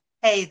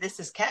Hey, this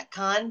is Kat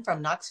Kahn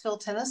from Knoxville,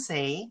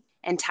 Tennessee,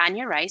 And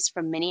Tanya Rice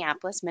from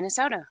Minneapolis,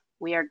 Minnesota.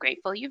 We are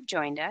grateful you've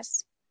joined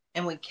us.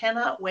 and we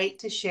cannot wait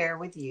to share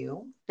with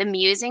you. The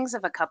musings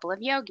of a couple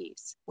of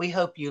yogis. We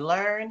hope you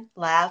learn,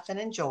 laugh, and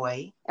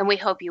enjoy And we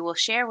hope you will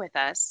share with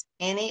us.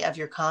 any of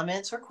your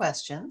comments or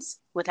questions.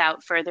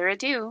 Without further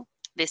ado,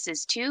 this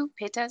is Two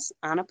Pittas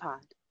on a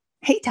Pod.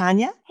 Hey,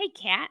 Tanya. Hey,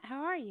 Kat,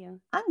 how are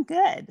you? I'm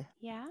good.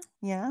 Yeah?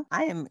 Yeah,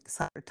 I am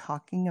excited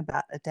talking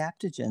about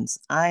adaptogens.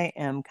 I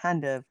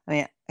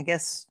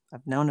guess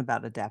I've known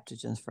about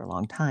adaptogens for a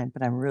long time,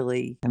 but I'm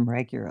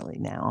regularly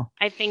now.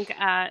 I think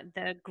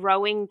the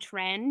growing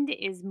trend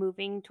is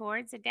moving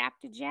towards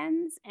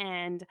adaptogens,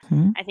 and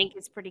Hmm? I think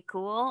it's pretty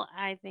cool.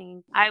 I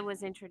think I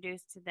was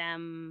introduced to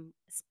them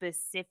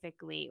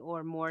specifically,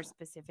 or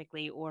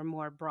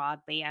more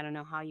broadly. I don't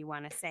know how you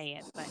want to say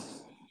it, but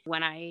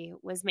when I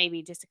was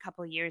maybe just a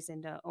couple years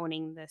into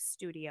owning the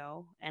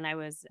studio, and I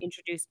was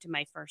introduced to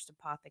my first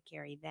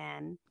apothecary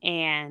then.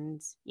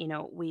 And,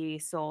 we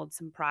sold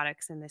some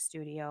products in the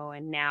studio,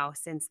 and now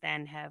since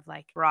then have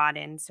like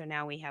broadened. So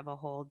now we have a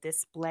whole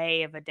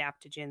display of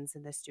adaptogens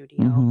in the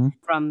studio, Hmm.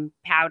 from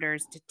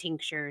powders to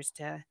tinctures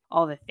to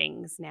all the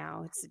things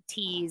now. It's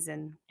teas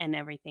and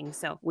everything.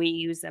 So we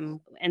use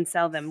them and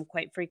sell them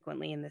quite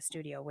frequently in the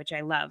studio, which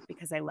I love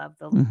because I love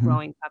the Hmm.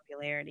 growing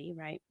popularity,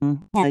 right?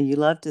 Yeah, you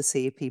love to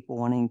see people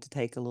wanting to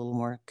take a little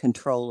more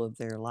control of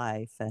their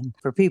life. And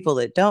for people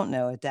that don't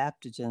know,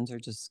 adaptogens are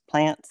just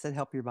plants that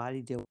help your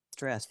body deal with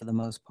stress for the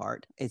most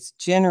part. It's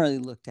generally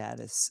looked at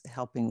as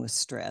helping with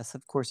stress.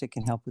 Of course, it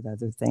can help with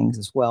other things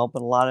as well,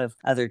 but a lot of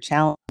other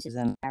challenges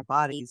in our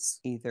bodies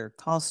either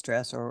cause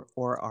stress or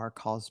are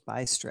caused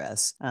by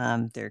stress.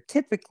 They're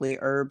typically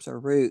herbs or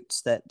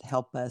roots that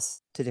help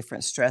us to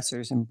different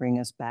stressors and bring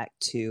us back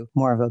to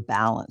more of a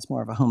balance,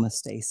 more of a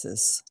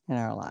homeostasis in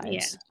our Yeah.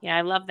 lives. Yeah,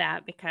 I love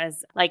that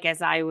because like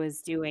as I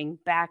was doing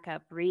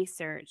backup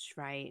research,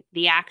 right?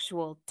 The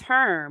actual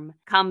term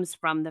comes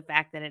from the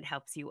fact that it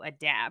helps you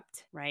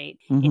adapt, right?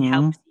 It Mhm.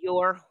 helps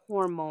your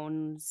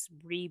hormones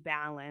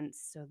rebalance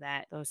so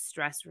that those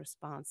stress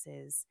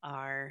responses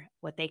are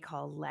what they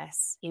call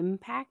less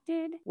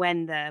impacted.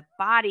 When the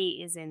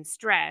body is in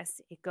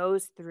stress, it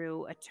goes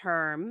through a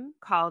term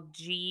called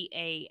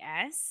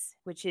GAS,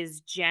 which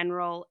is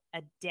general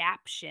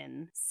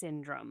adaptation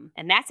syndrome.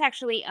 And that's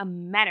actually a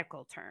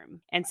medical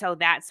term. And so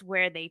that's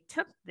where they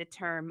took the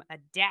term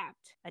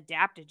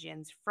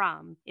adaptogens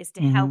from, is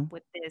to help Mhm.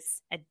 with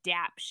this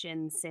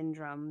adaptation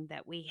syndrome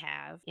that we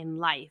have in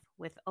life,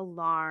 with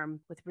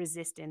alarm, with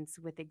resistance,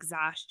 with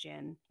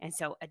exhaustion. And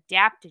so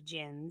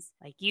adaptogens,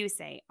 like you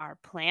say, are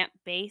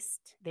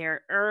plant-based.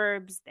 They're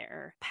herbs,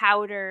 they're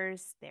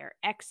powders, they're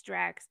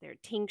extracts, they're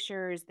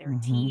tinctures, they're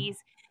Mhm.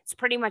 teas. It's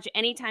pretty much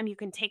anytime you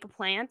can take a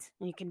plant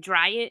and you can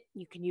dry it,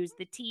 you can use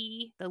the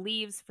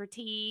leaves for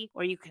tea,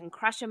 or you can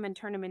crush them and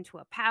turn them into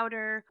a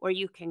powder, or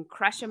you can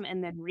crush them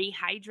and then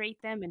rehydrate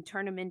them and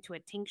turn them into a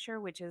tincture,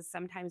 which is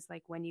sometimes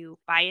like when you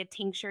buy a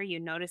tincture, you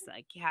notice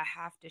like you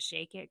have to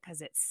shake it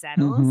because it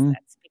settles. Mhm.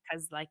 That's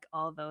because like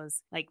all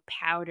those like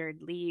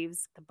powdered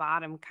leaves, the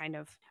bottom kind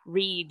of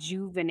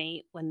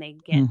rejuvenate when they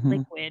get Mhm.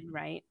 liquid,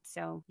 right?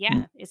 So Mm.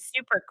 yeah, it's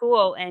super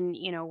cool. And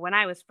when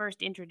I was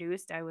first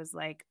introduced, I was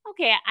like,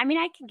 okay, I mean,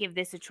 I can give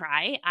this a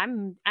try.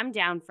 I'm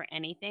down for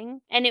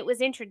anything. And it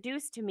was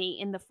introduced to me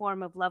in the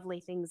form of lovely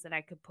things that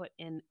I could put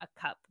in a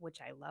cup, which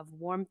I love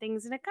warm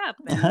things in a cup.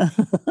 And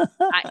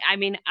I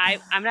mean,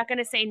 I'm not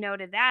gonna say no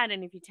to that,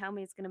 and if you tell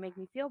me it's gonna make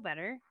me feel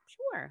better,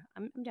 sure,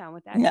 I'm down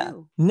with that Yeah.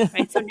 too.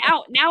 Right, so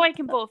now I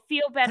can both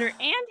feel better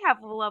and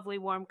have a lovely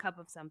warm cup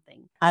of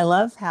something. I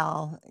love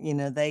how,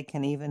 they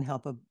can even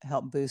help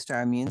boost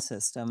our immune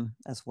system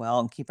as well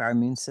and keep our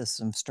immune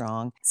system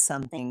strong.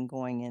 Something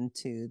going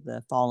into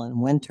the fall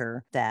and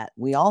winter that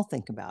we all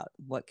think about.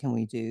 What can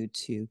we do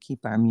to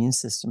keep our immune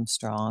system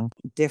strong?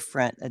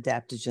 Different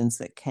adaptogens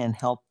that can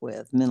help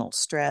with mental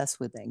stress,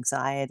 with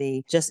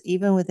anxiety, just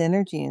even with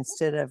energy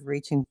instead of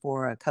reaching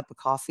for a cup of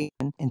coffee.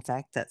 And in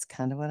fact, that's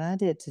kind of what I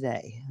did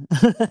today.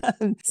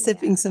 Yeah.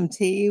 Sipping some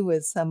tea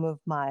with some of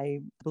my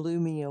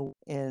Blumia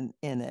in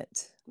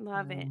it.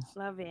 Love it.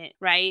 Love it.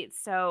 Right.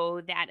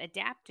 So that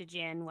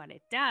adaptogen, what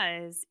it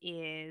does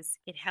is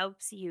it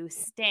helps you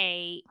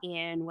stay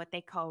in what they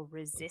call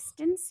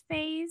resistance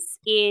phase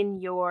in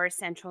your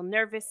central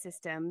nervous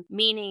system,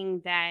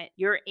 meaning that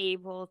you're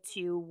able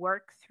to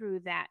work through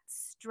that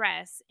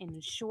stress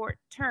in short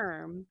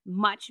term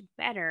much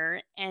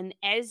better. And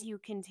as you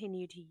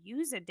continue to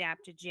use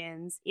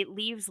adaptogens, it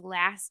leaves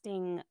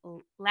lasting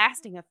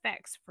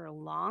effects for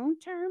long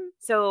term.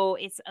 So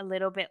it's a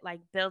little bit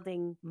like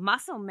building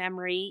muscle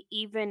memory actually,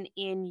 even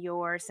in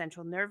your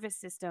central nervous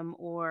system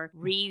or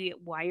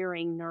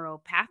rewiring neural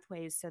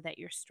pathways so that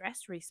your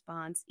stress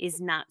response is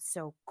not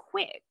so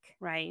quick,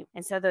 right?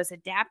 And so those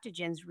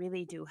adaptogens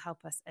really do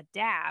help us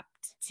adapt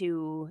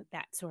to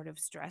that sort of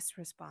stress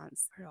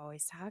response we're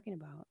always talking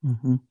about.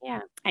 Hmm.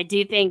 Yeah. I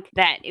do think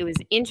that it was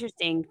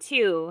interesting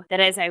too that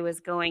as I was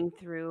going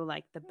through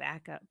like the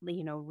backup,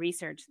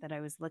 research that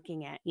I was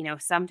looking at,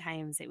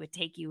 sometimes it would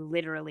take you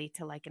literally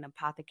to like an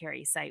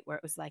apothecary site where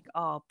it was like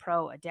all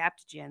pro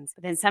adaptogens.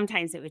 But then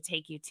sometimes it would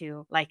take you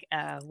to like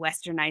a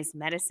westernized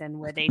medicine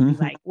where they'd be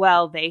like,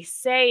 well, they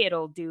say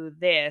it'll do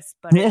this,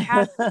 but it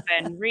hasn't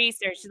been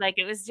researched. Like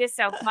it was just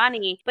so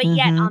funny. But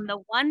yet Hmm. on the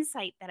one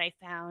site that I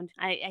found,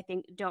 I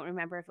think, don't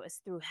remember if it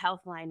was through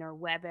Healthline or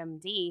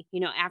WebMD,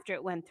 after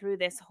it went through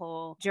this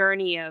whole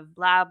journey of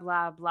blah,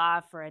 blah,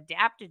 blah for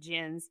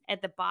adaptogens,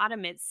 at the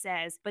bottom it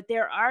says, but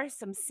there are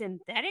some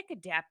synthetic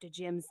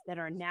adaptogens that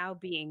are now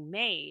being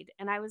made.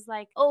 And I was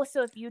like, oh,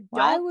 so if you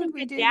Why don't would think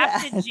we do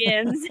that?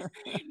 adaptogens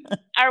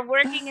are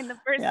working in the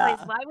first place,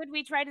 Yeah. why would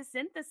we try to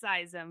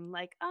synthesize them?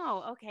 Like,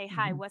 oh, okay,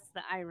 hi, Mhm. what's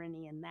the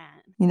irony in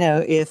that?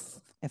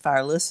 If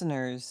our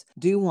listeners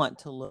do want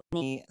to look at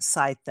any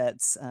site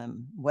that's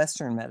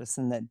Western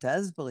medicine that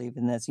does believe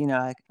in this,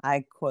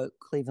 I quote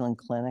Cleveland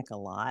Clinic a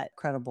lot,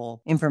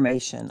 credible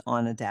information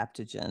on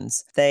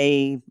adaptogens.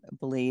 They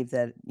believe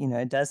that,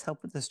 it does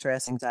help with the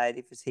stress,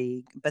 anxiety,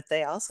 fatigue, but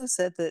they also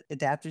said that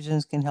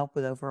adaptogens can help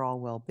with overall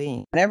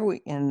well-being. Whenever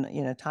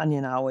Tanya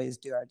and I always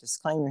do our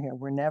disclaimer here,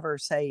 we're never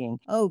saying,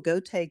 oh, go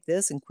take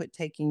this and quit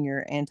taking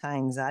your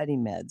anti-anxiety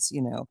meds.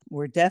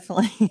 We're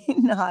definitely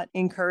not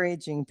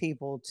encouraging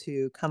people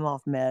to come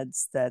off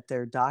meds that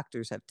their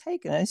doctors have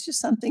taken. It's just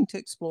something to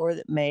explore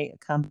that may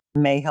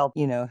help,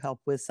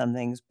 help with some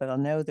things. But I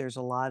know there's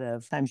a lot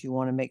of times you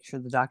want to make sure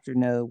the doctor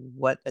know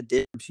what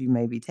additives you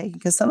may be taking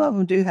because some of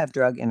them do have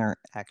drug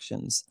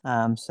interactions.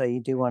 So you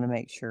do want to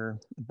make sure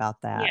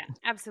about that. Yeah,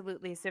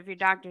 absolutely. So if your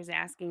doctor's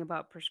asking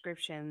about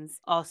prescriptions,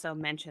 also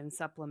mention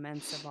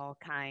supplements of all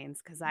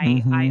kinds because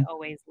I Hmm.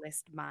 always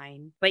list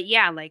mine. But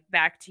yeah, like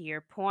back to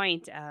your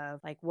point of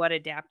like what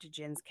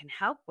adaptogens can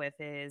help with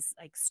is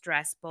like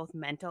stress, both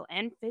mental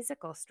and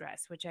physical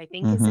stress, which I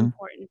think is Hmm.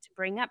 important to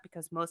bring up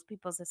because most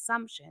people's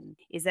assumption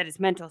is that it's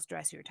mental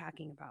stress you're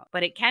talking about.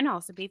 But it can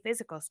also be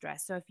physical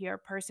stress. So if you're a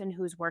person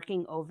who's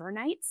working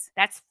overnights,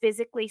 that's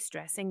physically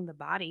stressing the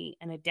body,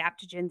 and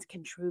adaptogens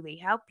can truly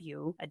help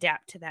you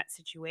adapt to that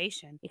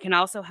situation. It can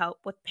also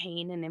help with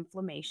pain and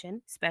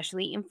inflammation,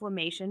 especially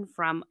inflammation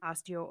from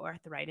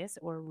osteoarthritis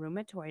or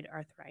rheumatoid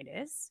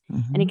arthritis.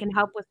 And it Hmm. can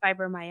help with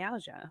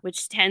fibromyalgia,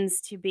 which tends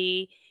to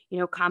be,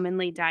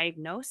 commonly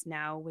diagnosed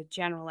now with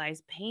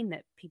generalized pain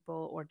that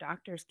people or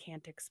doctors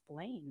can't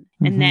explain.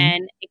 And Hmm.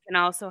 then it can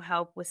also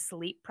help with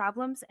sleep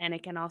problems, and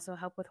it can also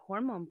help with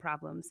hormone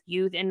problems.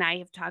 You and I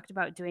have talked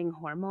about doing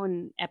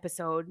hormone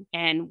episode,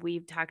 and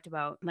we've talked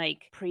about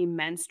like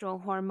premenstrual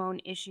hormone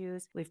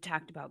issues. We've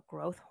talked about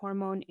growth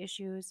hormone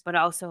issues, but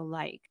also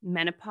like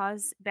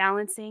menopause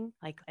balancing.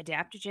 Like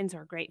adaptogens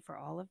are great for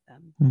all of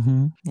them.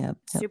 Yep,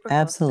 Super cool stuff.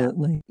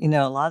 absolutely.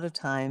 A lot of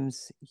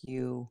times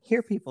you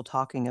hear people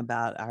talking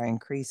about our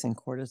increase in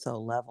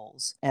cortisol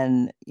levels.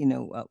 And,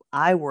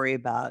 I worry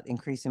about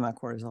increasing my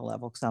cortisol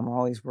level because I'm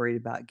always worried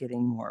about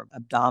getting more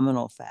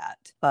abdominal fat.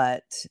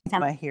 But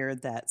anytime I hear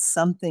that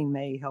something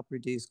may help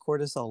reduce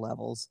cortisol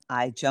levels,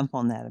 I jump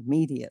on that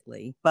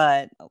immediately.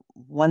 But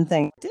one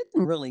thing I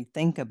didn't really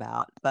think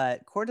about,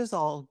 but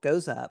cortisol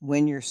goes up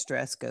when your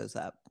stress goes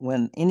up,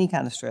 when any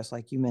kind of stress,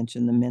 like you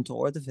mentioned, the mental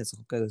or the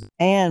physical goes up.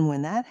 And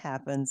when that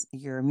happens,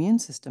 your immune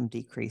system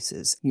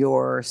decreases,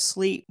 your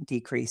sleep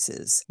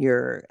decreases,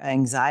 your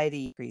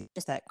anxiety decreases,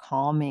 just that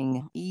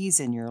calming ease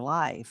in your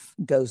life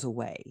goes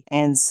away.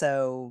 And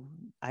so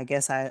I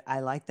guess I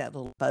like that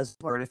little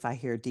buzzword if I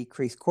hear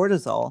decreased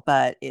cortisol,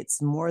 but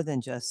it's more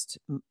than just,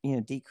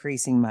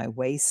 decreasing my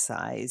waist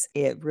size.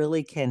 It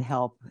really can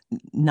help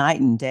night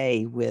and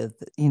day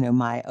with,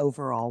 my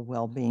overall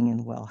well-being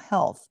and well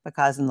health,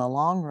 because in the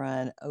long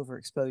run,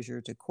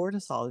 overexposure to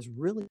cortisol is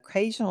really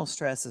occasional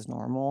stress is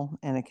normal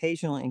and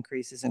occasional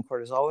increases in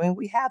cortisol. And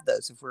we have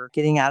those. If we're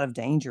getting out of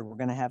danger, we're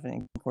going to have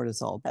an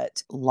cortisol,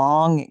 but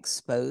long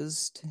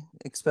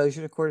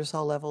exposure to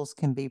cortisol levels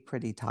can be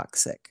pretty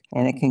toxic,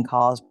 and it can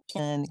cause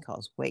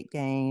weight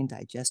gain,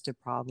 digestive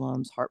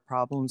problems, heart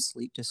problems,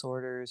 sleep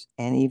disorders,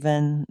 and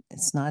even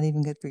it's not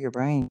even good for your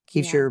brain.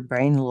 Keeps Yeah. your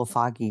brain a little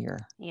foggier.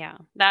 Yeah,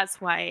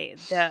 that's why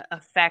the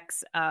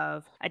effects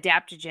of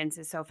adaptogens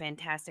is so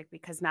fantastic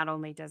because not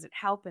only does it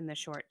help in the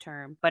short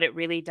term, but it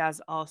really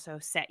does also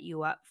set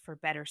you up for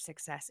better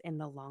success in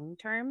the long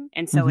term.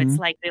 And so it's Mhm.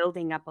 like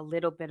building up a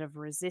little bit of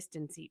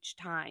resistance each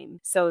time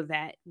so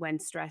that when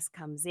stress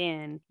comes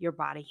in, your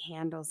body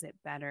handles it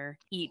better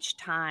each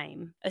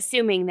time,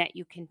 assuming that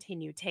you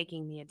continue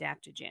taking the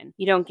adaptogen.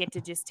 You don't get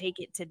to just take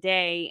it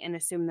today and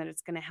assume that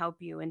it's going to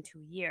help you in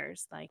 2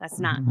 years. Like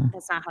Mhm.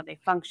 that's not how they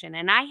function.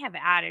 And I have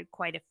added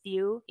quite a few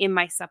value in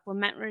my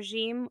supplement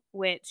regime,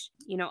 which,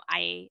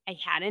 I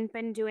hadn't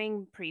been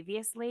doing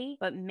previously,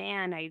 but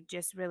man, I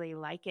just really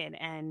like it.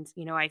 And,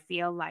 I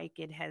feel like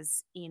it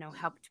has,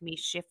 helped me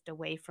shift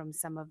away from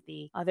some of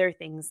the other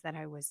things that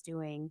I was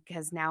doing,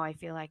 because now I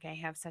feel like I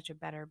have such a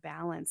better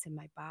balance in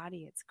my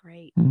body. It's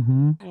great.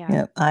 Yeah.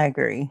 Yep, I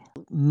agree.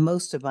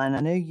 Most of mine, I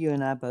know you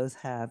and I both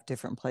have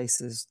different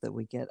places that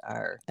we get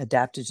our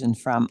adaptogens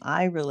from.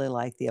 I really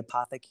like the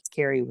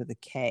apothecary with a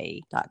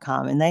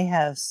K.com, and they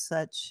have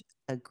such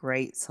a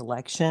great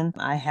selection.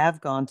 I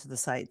have gone to the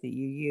site that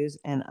you use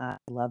and I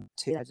love it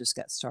too. I just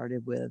got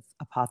started with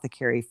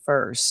Apothecary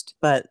first,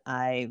 but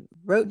I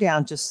wrote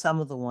down just some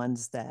of the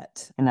ones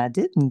and I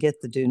didn't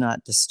get the do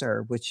not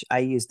disturb, which I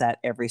use that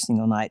every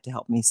single night to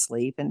help me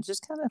sleep. And it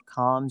just kind of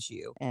calms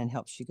you and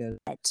helps you go to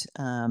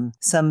bed.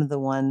 Some of the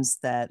ones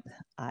that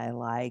I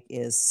like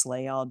is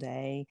Slay All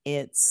Day.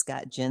 It's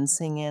got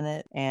ginseng in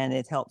it and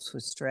it helps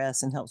with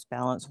stress and helps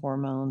balance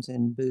hormones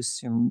and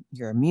boosts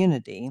your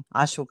immunity.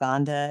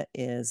 Ashwagandha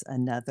is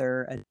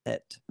another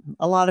that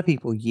a lot of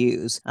people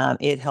use.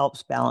 It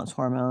helps balance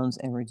hormones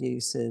and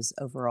reduces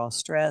overall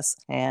stress.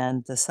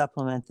 And the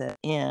supplement that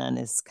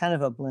is kind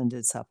of a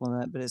blended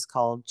supplement, but it's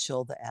called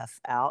Chill the F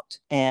Out.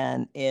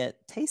 And it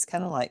tastes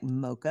kind of like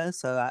mocha.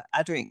 So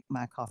I drink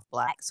my coffee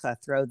black. So I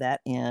throw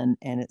that in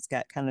and it's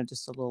got kind of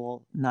just a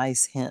little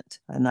nice hint,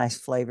 a nice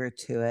flavor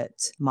to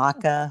it.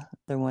 Maca,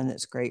 the one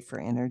that's great for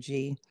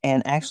energy.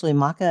 And actually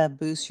maca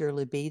boosts your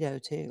libido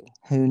too.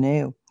 Who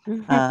knew?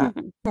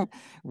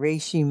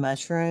 Reishi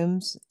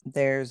mushrooms.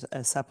 There's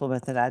a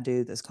supplement that I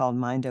do that's called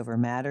Mind Over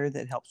Matter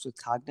that helps with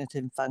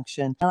cognitive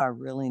function. I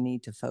really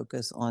need to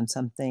focus on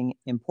something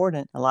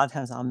important. A lot of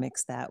times I'll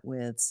mix that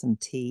with some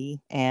tea,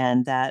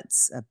 and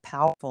that's a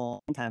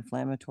powerful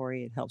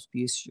anti-inflammatory. It helps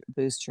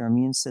boost your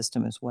immune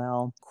system as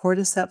well.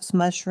 Cordyceps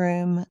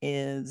mushroom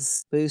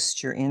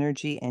boosts your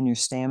energy and your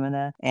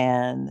stamina.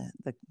 And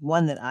the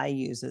one that I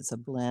use, it's a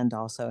blend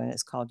also, and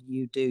it's called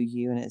You Do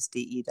You, and it's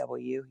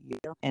DEW.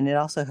 And it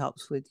also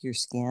helps with your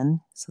skin.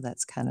 So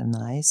that's kind of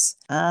nice.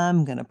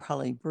 I'm going to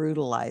probably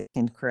brutalize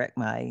and correct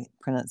my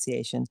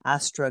pronunciation.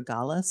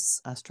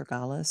 Astragalus.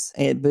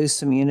 It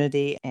boosts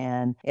immunity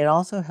and it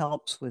also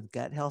helps with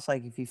gut health.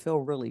 Like if you feel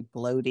really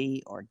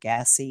bloaty or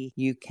gassy,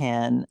 you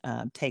can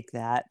take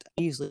that.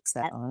 I usually mix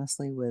that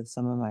honestly with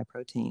some of my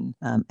protein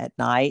at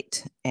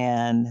night,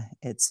 and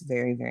it's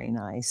very, very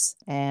nice.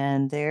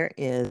 And there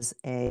is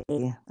a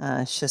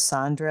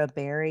Schisandra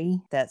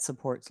berry that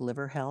supports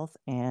liver health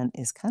and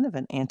is kind of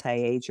an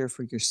anti-ager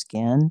for your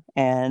skin.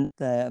 And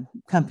the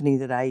company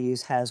that I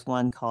use has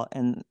one called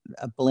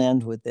a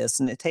blend with this,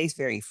 and it tastes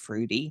very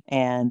fruity.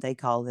 And they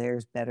call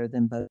theirs Better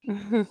Than Both.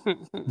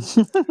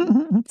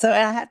 So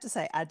I have to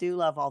say, I do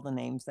love all the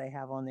names they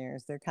have on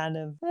theirs. They're kind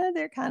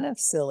of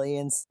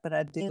silly, but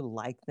I do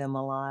like them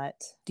a lot.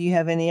 Do you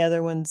have any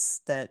other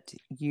ones that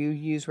you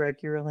use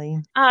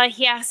regularly?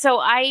 Yeah, so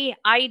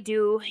I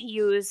do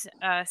use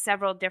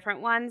several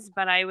different ones,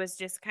 but I was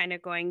just kind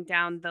of going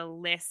down the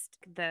list,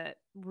 the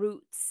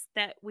roots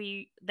that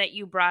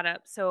you brought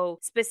up. So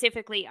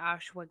specifically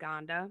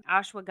ashwagandha.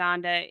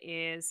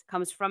 Ashwagandha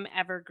comes from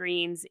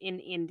evergreens in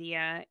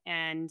India,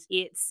 and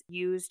it's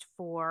used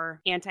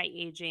for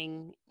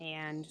anti-aging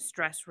and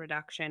stress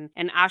reduction.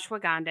 And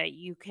ashwagandha,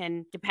 you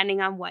can,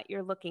 depending on what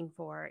you're looking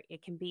for,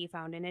 it can be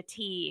found in a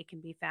tea, it can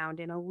be found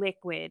in a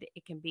liquid,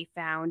 it can be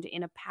found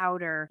in a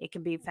powder, it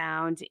can be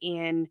found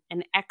in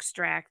an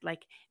extract.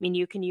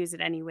 You can use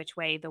it any which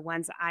way. The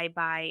ones I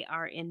buy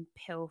are in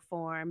pill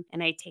form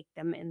and I take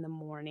them in the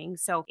morning.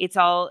 So it's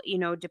all,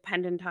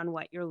 dependent on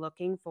what you're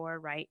looking for,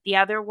 right? The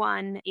other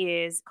one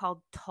is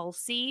called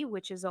Tulsi,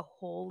 which is a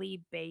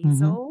holy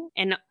basil.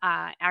 And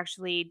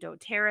actually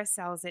doTERRA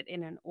sells it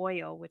in an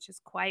oil, which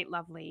is quite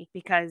lovely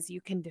because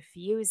you can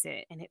diffuse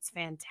it and it's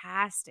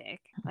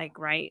fantastic.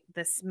 Right?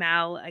 The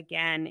smell,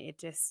 again, it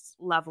just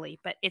lovely,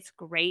 but it's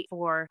great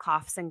for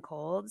coughs and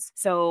colds.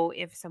 So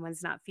if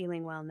someone's not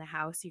feeling well in the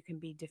house, you can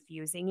be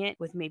diffusing it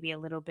with maybe a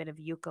little bit of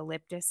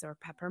eucalyptus or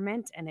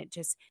peppermint, and it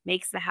just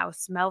makes the house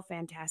smell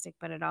fantastic,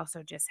 but it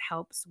also just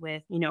helps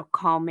with,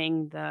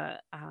 calming the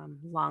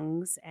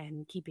lungs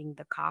and keeping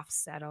the cough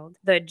settled.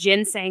 The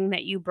ginseng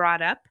that you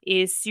brought up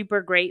is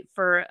super great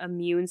for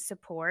immune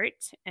support.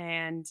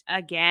 And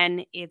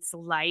again, it's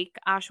like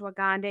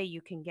ashwagandha.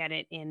 You can get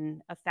it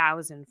in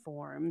 1,000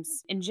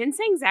 forms. And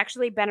ginseng's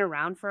actually been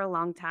around for a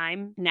long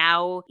time.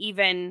 Now,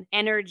 even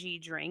energy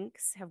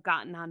drinks have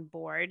gotten on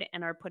board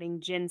and are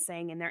putting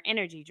ginseng in their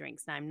energy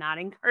drinks. Now, I'm not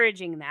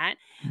encouraging that,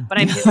 but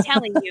I'm just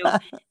telling you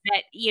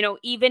that,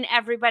 even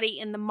everybody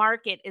in the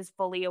market is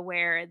fully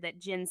aware that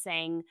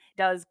ginseng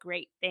does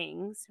great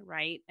things,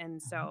 right?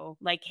 And so,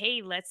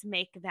 hey, let's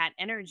make that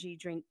energy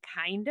drink isn't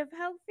kind of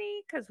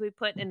healthy because we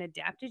put an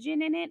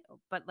adaptogen in it,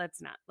 but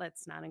let's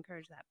not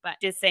encourage that. But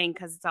just saying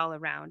because it's all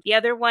around. The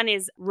other one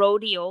is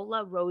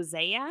rhodiola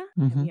rosea. Have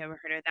Hmm. you ever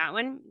heard of that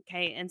one?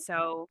 Okay, and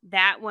so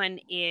that one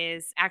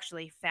is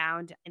actually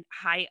found in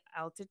high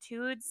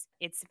altitudes.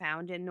 It's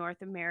found in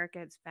North America,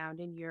 it's found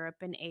in Europe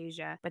and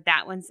Asia, but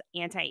that one's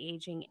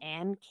anti-aging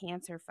and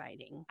cancer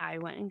fighting. I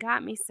went and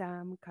got me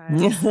some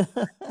because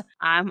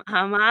I'm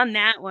on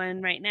that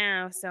one right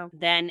now. So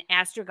then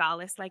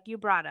astragalus, like you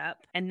brought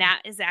up, and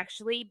that has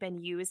actually been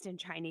used in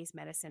Chinese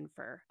medicine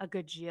for a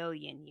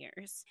gajillion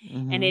years.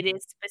 And Hmm. it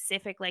is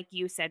specific, like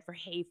you said, for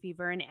hay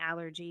fever and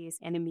allergies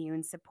and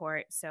immune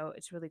support. So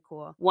it's really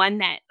cool. One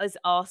that is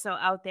also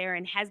out there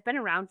and has been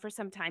around for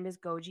some time is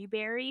goji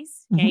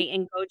berries. Hmm. Okay.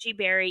 And goji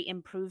berry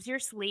improves your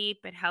sleep.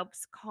 It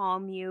helps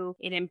calm you.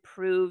 It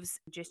improves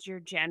just your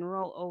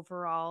general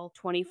overall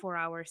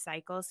 24-hour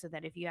cycle so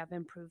that if you have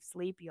improved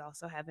sleep, you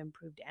also have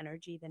improved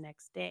energy the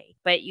next day.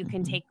 But you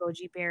can Hmm. take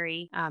goji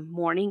berry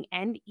morning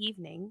and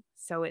evening.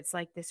 So it's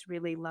like this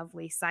really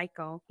lovely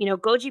cycle. You know,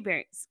 goji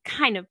berries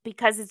kind of,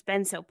 because it's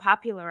been so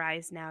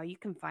popularized now, you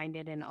can find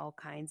it in all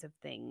kinds of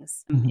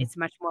things. Hmm. It's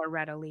much more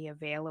readily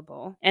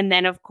available. And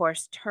then, of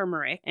course,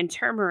 turmeric. And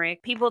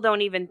turmeric, people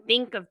don't even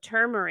think of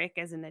turmeric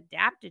as an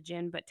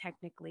adaptogen, but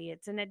technically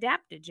it's an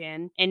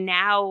adaptogen. And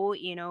now,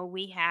 you know,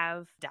 we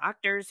have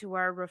doctors who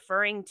are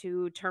referring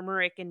to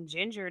turmeric and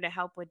ginger to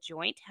help with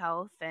joint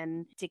health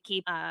and to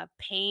keep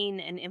pain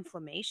and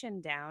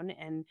inflammation down.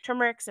 And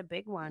turmeric's a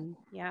big one.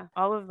 Yeah,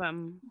 all of them.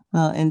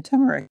 Well, and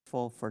turmeric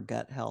full for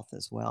gut health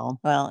as well.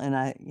 Well,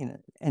 and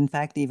in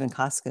fact, even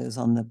Costco's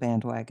on the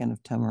bandwagon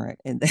of turmeric.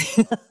 And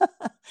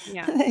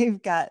Yeah.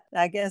 they've got,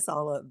 I guess,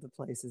 all of the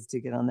places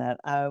to get on that.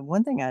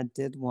 One thing I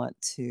did want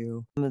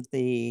to, some of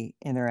the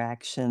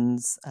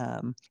interactions,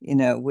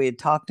 we had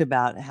talked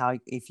about how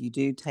if you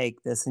do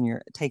take this and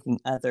you're taking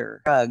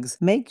other drugs,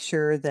 make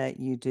sure that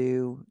you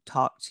do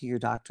talk to your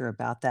doctor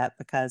about that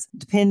because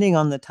depending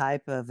on the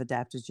type of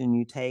adaptogen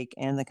you take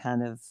and the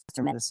kind of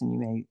medicine you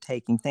may be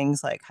taking,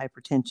 things like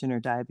hypertension or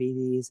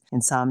diabetes,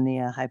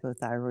 insomnia,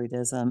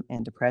 hypothyroidism,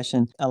 and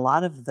depression, a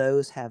lot of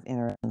those have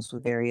interactions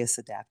with various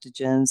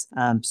adaptogens.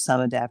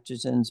 Some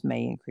adaptogens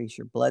may increase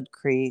your blood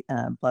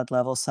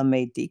level. Some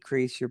may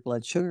decrease your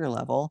blood sugar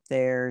level.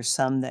 There's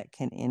some that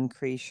can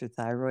increase your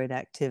thyroid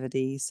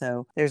activity.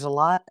 So there's a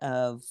lot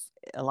of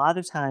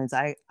times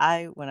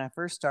I when I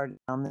first started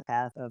on the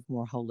path of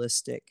more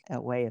holistic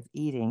way of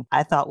eating,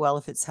 I thought, well,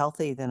 if it's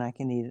healthy, then I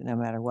can eat it no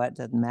matter what.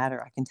 Doesn't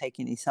matter. I can take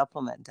any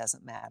supplement. It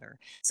doesn't matter.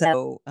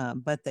 So,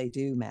 but they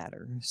do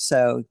matter.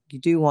 So you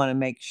do want to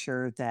make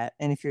sure that,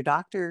 and if your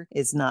doctor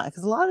is not,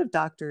 because a lot of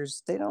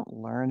doctors, they don't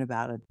learn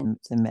about it in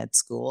med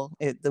school.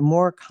 The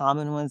more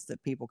common ones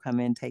that people come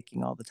in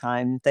taking all the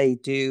time, they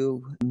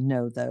do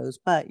know those,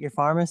 but your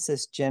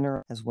pharmacist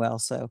general as well.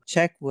 So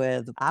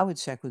I would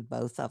check with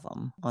both of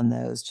them on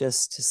those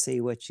just to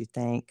see what you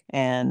think.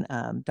 And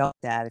don't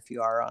do that if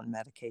you are on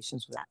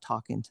medications without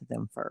talking to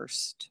them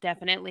first.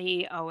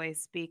 Definitely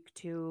always speak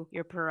to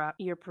your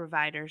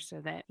provider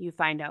so that you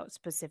find out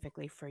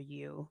specifically for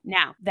you.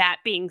 Now, that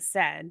being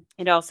said,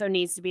 it also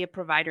needs to be a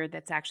provider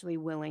that's actually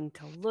willing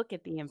to look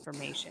at the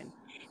information.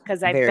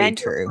 Because I've Very been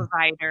to a true.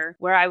 provider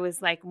where I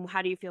was like,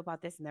 how do you feel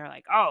about this? And they're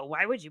like, oh,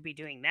 why would you be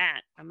doing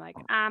that? I'm like,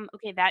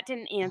 okay, that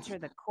didn't answer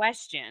the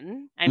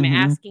question. I'm Hmm.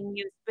 asking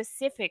you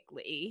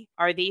specifically,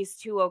 are these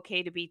two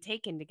okay to be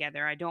taken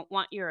together? I don't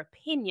want your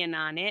opinion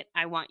on it.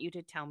 I want you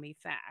to tell me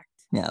fact.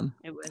 Yeah.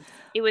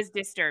 It was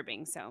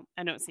disturbing, so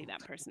I don't see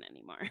that person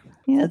anymore.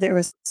 There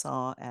was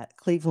saw at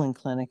Cleveland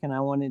Clinic, and I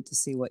wanted to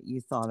see what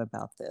you thought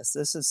about this.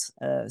 This is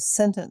a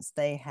sentence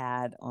they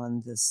had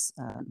on this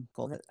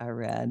article that I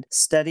read.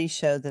 Studies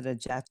show that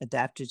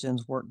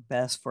adaptogens work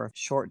best for a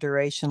short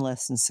duration,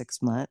 less than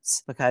 6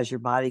 months, because your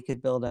body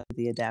could build up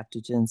the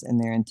adaptogens and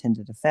their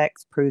intended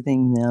effects,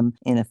 proving them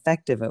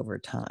ineffective over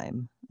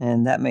time.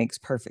 And that makes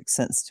perfect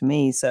sense to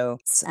me. So,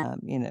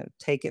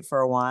 take it for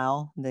a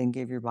while, then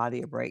give your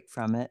body a break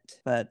from it.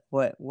 But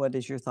what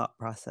is your thought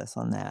process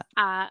on that?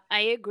 I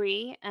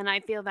agree, and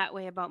I feel that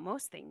way about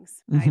most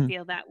things. I Hmm.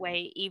 feel that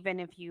way even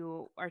if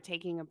you are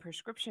taking a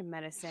prescription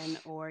medicine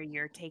or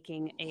you're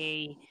taking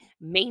a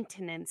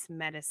maintenance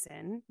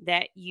medicine,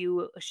 that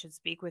you should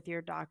speak with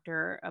your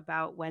doctor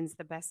about when's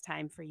the best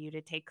time for you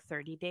to take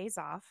 30 days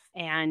off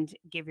and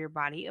give your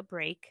body a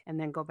break and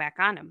then go back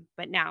on them.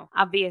 But now,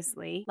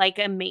 obviously, like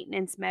a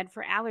maintenance med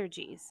for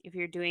allergies, if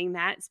you're doing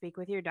that, speak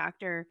with your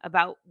doctor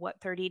about what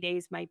 30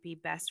 days might be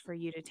best for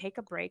you to take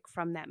a break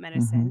from that Hmm.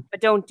 medicine.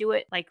 But don't do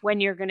it like when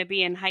you're going to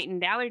be in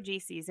heightened allergy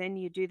season.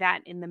 You do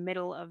that in the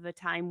middle of the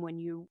time when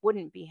you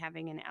wouldn't be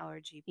having an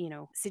allergy,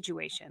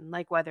 situation,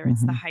 like whether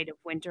it's the Hmm. height of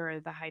winter or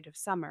the height of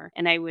summer.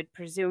 And I would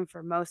presume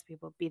for most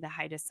people be the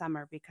height of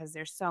summer because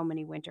there's so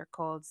many winter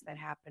colds that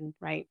happen,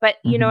 right? But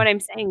you know Hmm. what I'm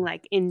saying?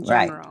 Like in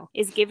Right. general,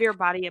 is give your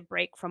body a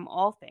break from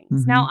all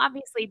things. Now, Hmm.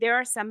 obviously, there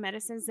are some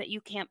medicines that you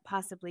you can't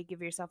possibly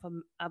give yourself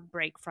a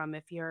break from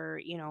if you're,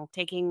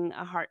 taking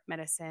a heart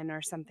medicine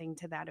or something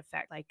to that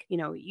effect. Like,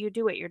 you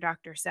do what your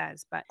doctor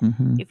says, but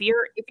Mhm. if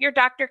your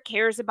doctor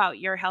cares about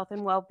your health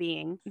and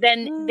well-being,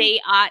 then Mm. they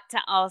ought to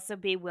also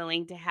be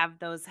willing to have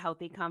those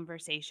healthy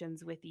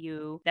conversations with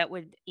you that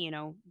would,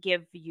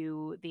 give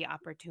you the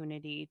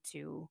opportunity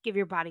to give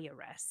your body a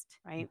rest,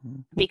 right?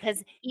 Mhm.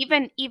 Because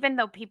even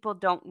though people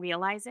don't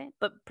realize it,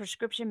 but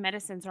prescription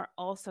medicines are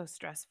also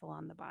stressful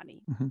on the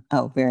body. Mhm.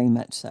 Oh, very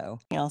much so.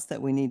 Something else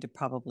that we need to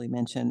probably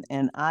mention,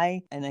 and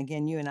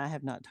again, you and I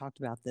have not talked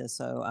about this,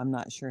 so I'm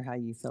not sure how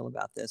you feel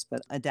about this,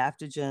 but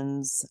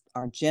adaptogens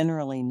are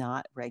generally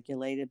not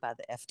regulated by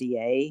the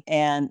FDA.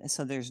 And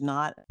so there's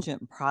not a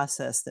urgent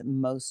process that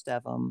most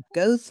of them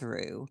go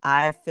through.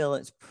 I feel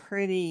it's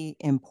pretty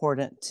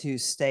important to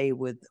stay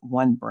with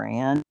one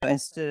brand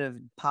instead of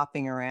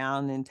popping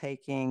around and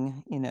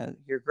taking,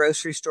 your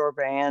grocery store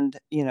brand,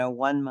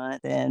 1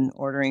 month, then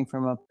ordering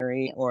from a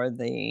Perry or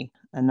the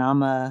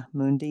Anama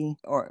Mundi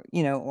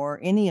or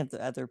any of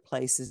the other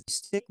places.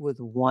 Stick with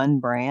one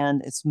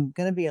brand. It's going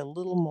to be a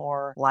little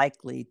more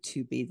likely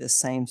to be the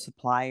same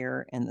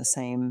supplier and the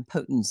same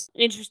potency.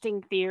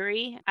 Interesting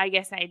theory. I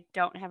guess I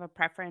don't have a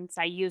preference.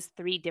 I use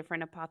 3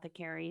 different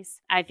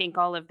apothecaries. I think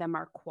all of them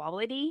are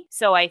quality.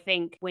 So I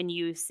think when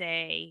you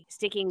say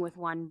sticking with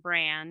one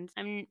brand,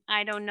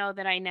 I don't know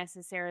that I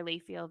necessarily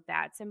feel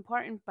that's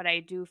important, but I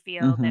do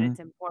feel that Hmm. it's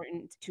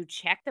important to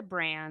check the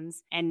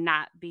brands and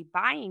not be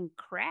buying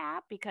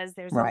crap because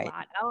Right.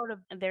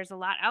 there's a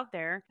lot out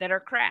there that are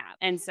crap.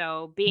 And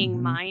so being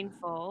Hmm.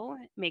 mindful,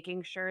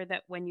 making sure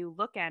that when you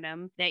look at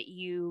them that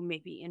you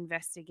maybe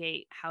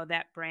investigate how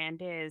that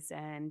brand is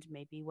and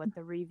maybe what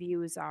the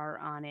reviews are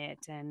on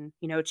it and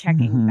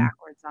checking Hmm.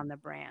 backwards on the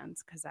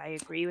brands, because I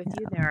agree with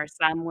you, there are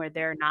some where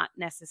they're not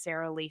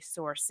necessarily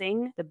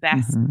sourcing the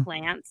best Hmm.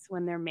 plants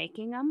when they're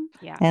making them.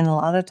 Yeah. And a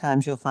lot of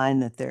times you'll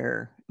find that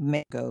they're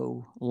may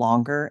go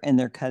longer and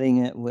they're cutting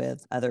it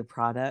with other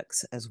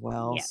products as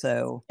well. Yes.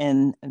 So,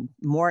 and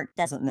more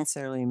doesn't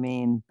necessarily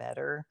mean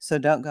better. So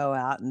don't go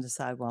out and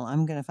decide, well,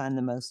 I'm going to find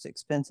the most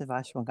expensive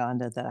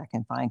ashwagandha that I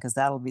can find because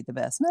that'll be the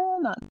best. No,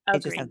 not. They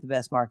just have Agree. the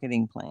best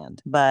marketing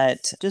planned.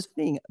 But just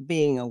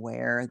being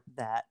aware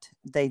that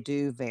they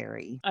do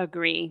vary.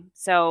 Agree.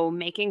 So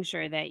making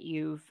sure that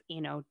you've,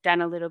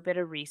 done a little bit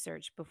of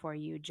research before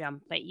you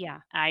jump. But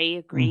yeah, I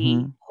agree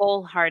Hmm.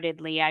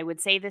 wholeheartedly. I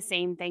would say the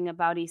same thing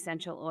about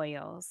essential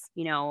oils.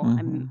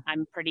 Hmm.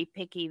 I'm pretty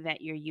picky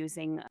that you're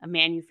using a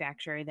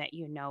manufacturer that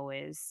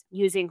is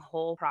using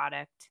whole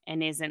product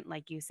and isn't,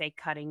 like you say,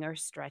 cutting or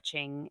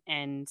stretching.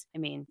 And I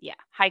mean, yeah,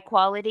 high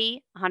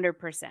quality,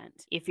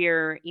 100%. If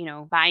you're,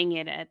 buying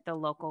it at the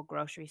local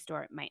grocery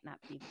store, it might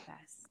not be the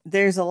best.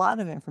 There's a lot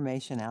of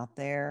information out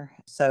there.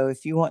 So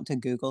if you want to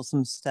Google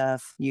some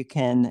stuff, you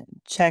can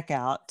check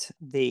out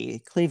the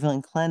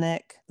Cleveland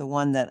Clinic. The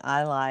one that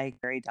I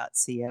like,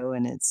 Perry.co,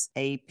 and it's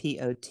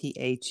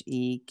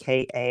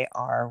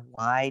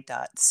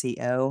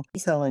APOTHEKARY.co.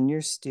 So in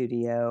your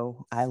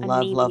studio, I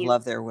love, love, Anemi,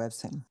 love their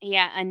website.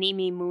 yeah,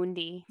 Anemi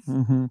Mundi.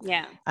 Hmm.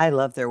 Yeah. I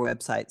love their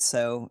website.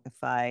 So if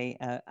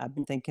I've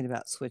been thinking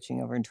about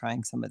switching over and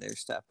trying some of their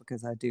stuff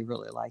because I do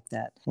really like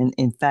that. And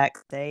in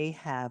fact, they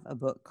have a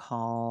book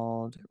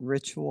called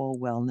Ritual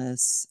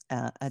Wellness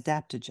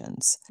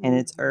Adaptogens, and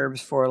it's Mhm.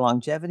 herbs for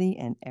longevity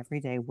and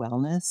everyday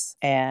wellness.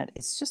 And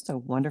it's just a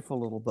wonderful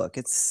little book.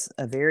 It's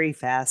a very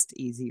fast,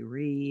 easy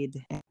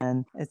read,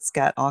 and it's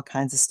got all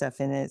kinds of stuff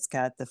in it. It's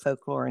got the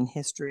folklore and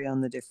history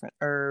on the different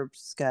herbs.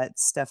 It's got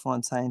stuff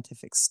on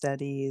scientific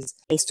studies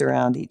based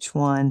around each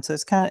one. So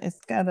it's got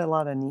a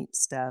lot of neat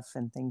stuff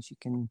and things you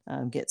can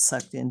get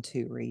sucked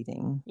into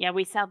reading. Yeah,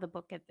 we sell the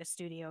book at the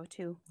studio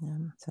too.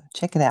 So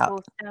check it out.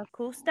 Cool stuff.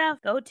 Cool stuff.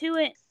 Go to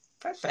it.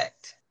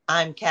 Perfect.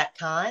 I'm Kat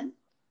Kahn,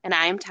 And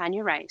I am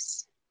Tanya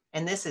Rice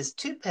and this is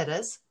Two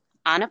Pittas.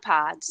 on a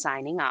pod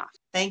signing off.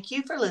 Thank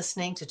you for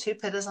listening to Two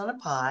Pittas on a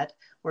Pod.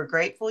 We're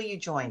grateful you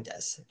joined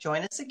us.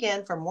 Join us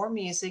again for more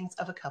musings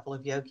of a couple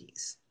of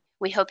yogis.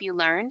 We hope you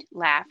learned,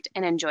 laughed,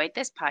 and enjoyed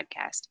this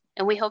podcast.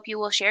 And we hope you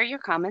will share your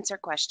comments or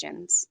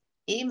questions.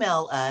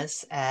 Email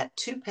us at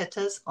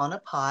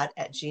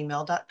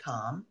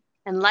twopittasonapod@gmail.com.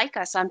 And like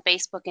us on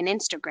Facebook and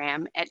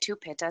Instagram at Two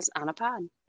Pittas on a Pod.